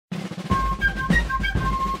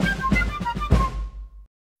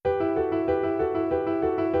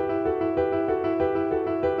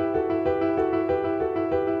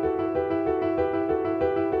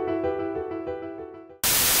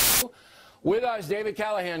With us, David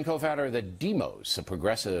Callahan, co-founder of the Demos, a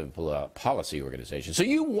progressive policy organization. So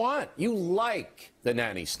you like the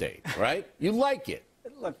nanny state, right? You like it.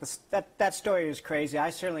 Look, that story is crazy. I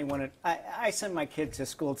certainly wanted. I sent my kid to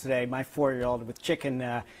school today, my 4-year-old, with chicken,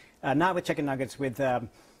 not with chicken nuggets, with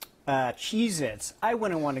Cheez-Its. I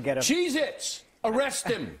wouldn't want to get a Cheez-Its. Arrest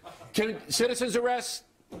him. Can citizens arrest?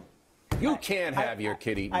 You can't have your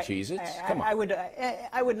kid eating Cheez-Its. Come on.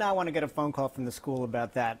 I would not want to get a phone call from the school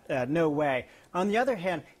about that. No way. On the other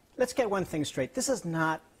hand, let's get one thing straight. This is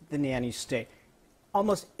not the nanny state.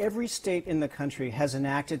 Almost every state in the country has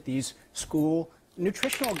enacted these school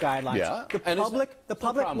nutritional guidelines. Yeah. The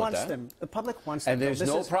public wants them. The public wants them. And there's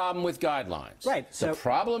no problem with guidelines. Right. So the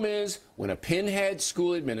problem is when a pinhead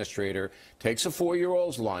school administrator takes a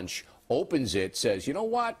 4-year-old's lunch, opens it, says, you know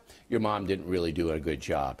what? Your mom didn't really do a good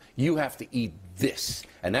job. You have to eat this.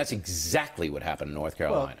 And that's exactly what happened in North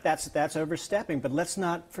Carolina. Well, that's overstepping. But let's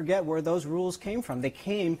not forget where those rules came from. They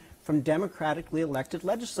came from democratically elected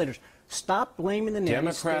legislators. Stop blaming the nanny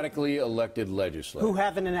democratically elected legislators who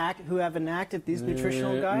have enacted these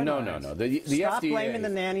nutritional guidelines. No. The Stop FDA, blaming the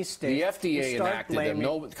nanny state. The FDA enacted them.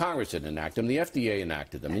 No, Congress didn't enact them. The FDA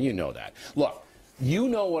enacted them, and you know that. Look, you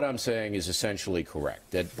know what I'm saying is essentially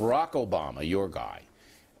correct, that Barack Obama, your guy,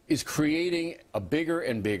 is creating a bigger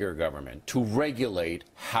and bigger government to regulate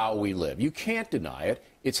how we live. You can't deny it.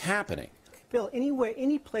 It's happening. Bill,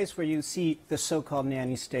 any place where you see the so-called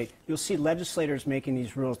nanny state, you'll see legislators making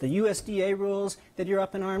these rules. The USDA rules that you're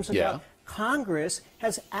up in arms about. Yeah. Congress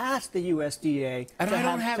has asked the USDA and I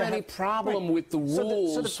don't have any problem with the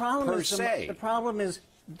rules so the problem per se. The problem is,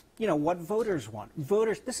 you know, what voters want.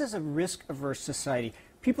 This is a risk-averse society.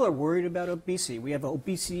 People are worried about obesity. We have an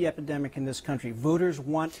obesity epidemic in this country. Voters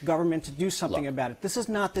want government to do something about it. This is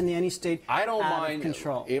not the nanny state I don't out mind, of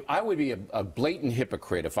control. I would be a blatant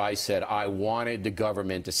hypocrite if I said I wanted the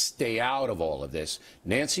government to stay out of all of this.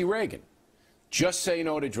 Nancy Reagan, just say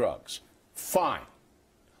no to drugs. Fine.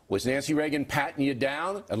 Was Nancy Reagan patting you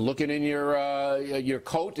down and looking in your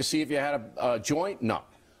coat to see if you had a joint? No.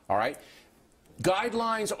 All right?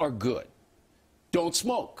 Guidelines are good. Don't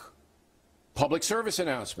smoke. Public service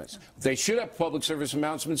announcements. They should have public service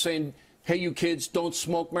announcements saying, hey, you kids, don't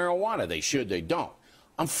smoke marijuana. They should, they don't.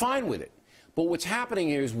 I'm fine with it. But what's happening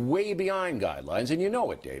here is way beyond guidelines, and you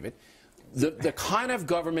know it, David. The kind of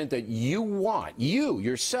government that you want, you,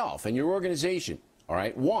 yourself, and your organization, all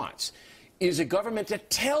right, wants, is a government that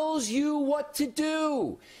tells you what to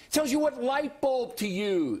do, tells you what light bulb to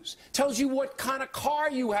use, tells you what kind of car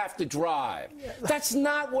you have to drive. That's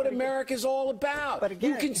not what America's all about. But again,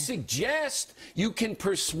 you can suggest, you can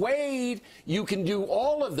persuade, you can do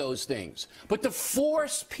all of those things. But to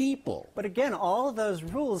force people... But again, all of those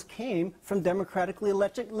rules came from democratically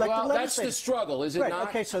elected legislators. Well, that's the struggle, is it not?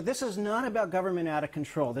 Okay, so this is not about government out of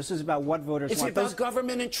control. This is about what voters want. It's about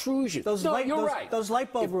government intrusion. You're right. Those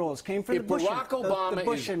light bulb rules came from the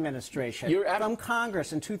Bush administration, from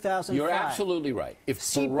Congress in 2005. You're absolutely right. If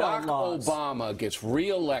Barack Obama gets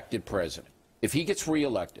reelected president, if he gets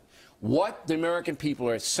reelected, what the American people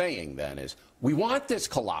are saying then is, we want this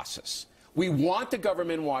colossus. We want the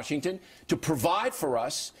government in Washington to provide for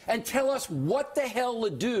us and tell us what the hell to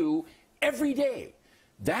do every day.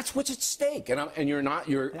 That's what's at stake. And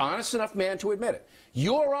you're honest enough man to admit it.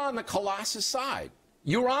 You're on the colossus side.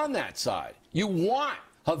 You're on that side. You want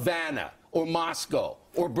Havana or Moscow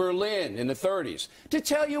or Berlin in the 30s to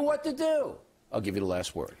tell you what to do. I'll give you the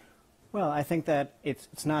last word. Well, I think that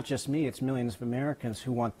it's not just me, it's millions of Americans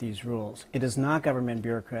who want these rules. It is not government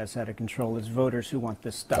bureaucrats out of control, it's voters who want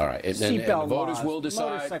this stuff. All right, and the voters will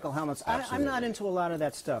decide. Motorcycle helmets. I'm not into a lot of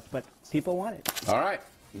that stuff, but people want it. All right.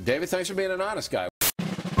 David, thanks for being an honest guy.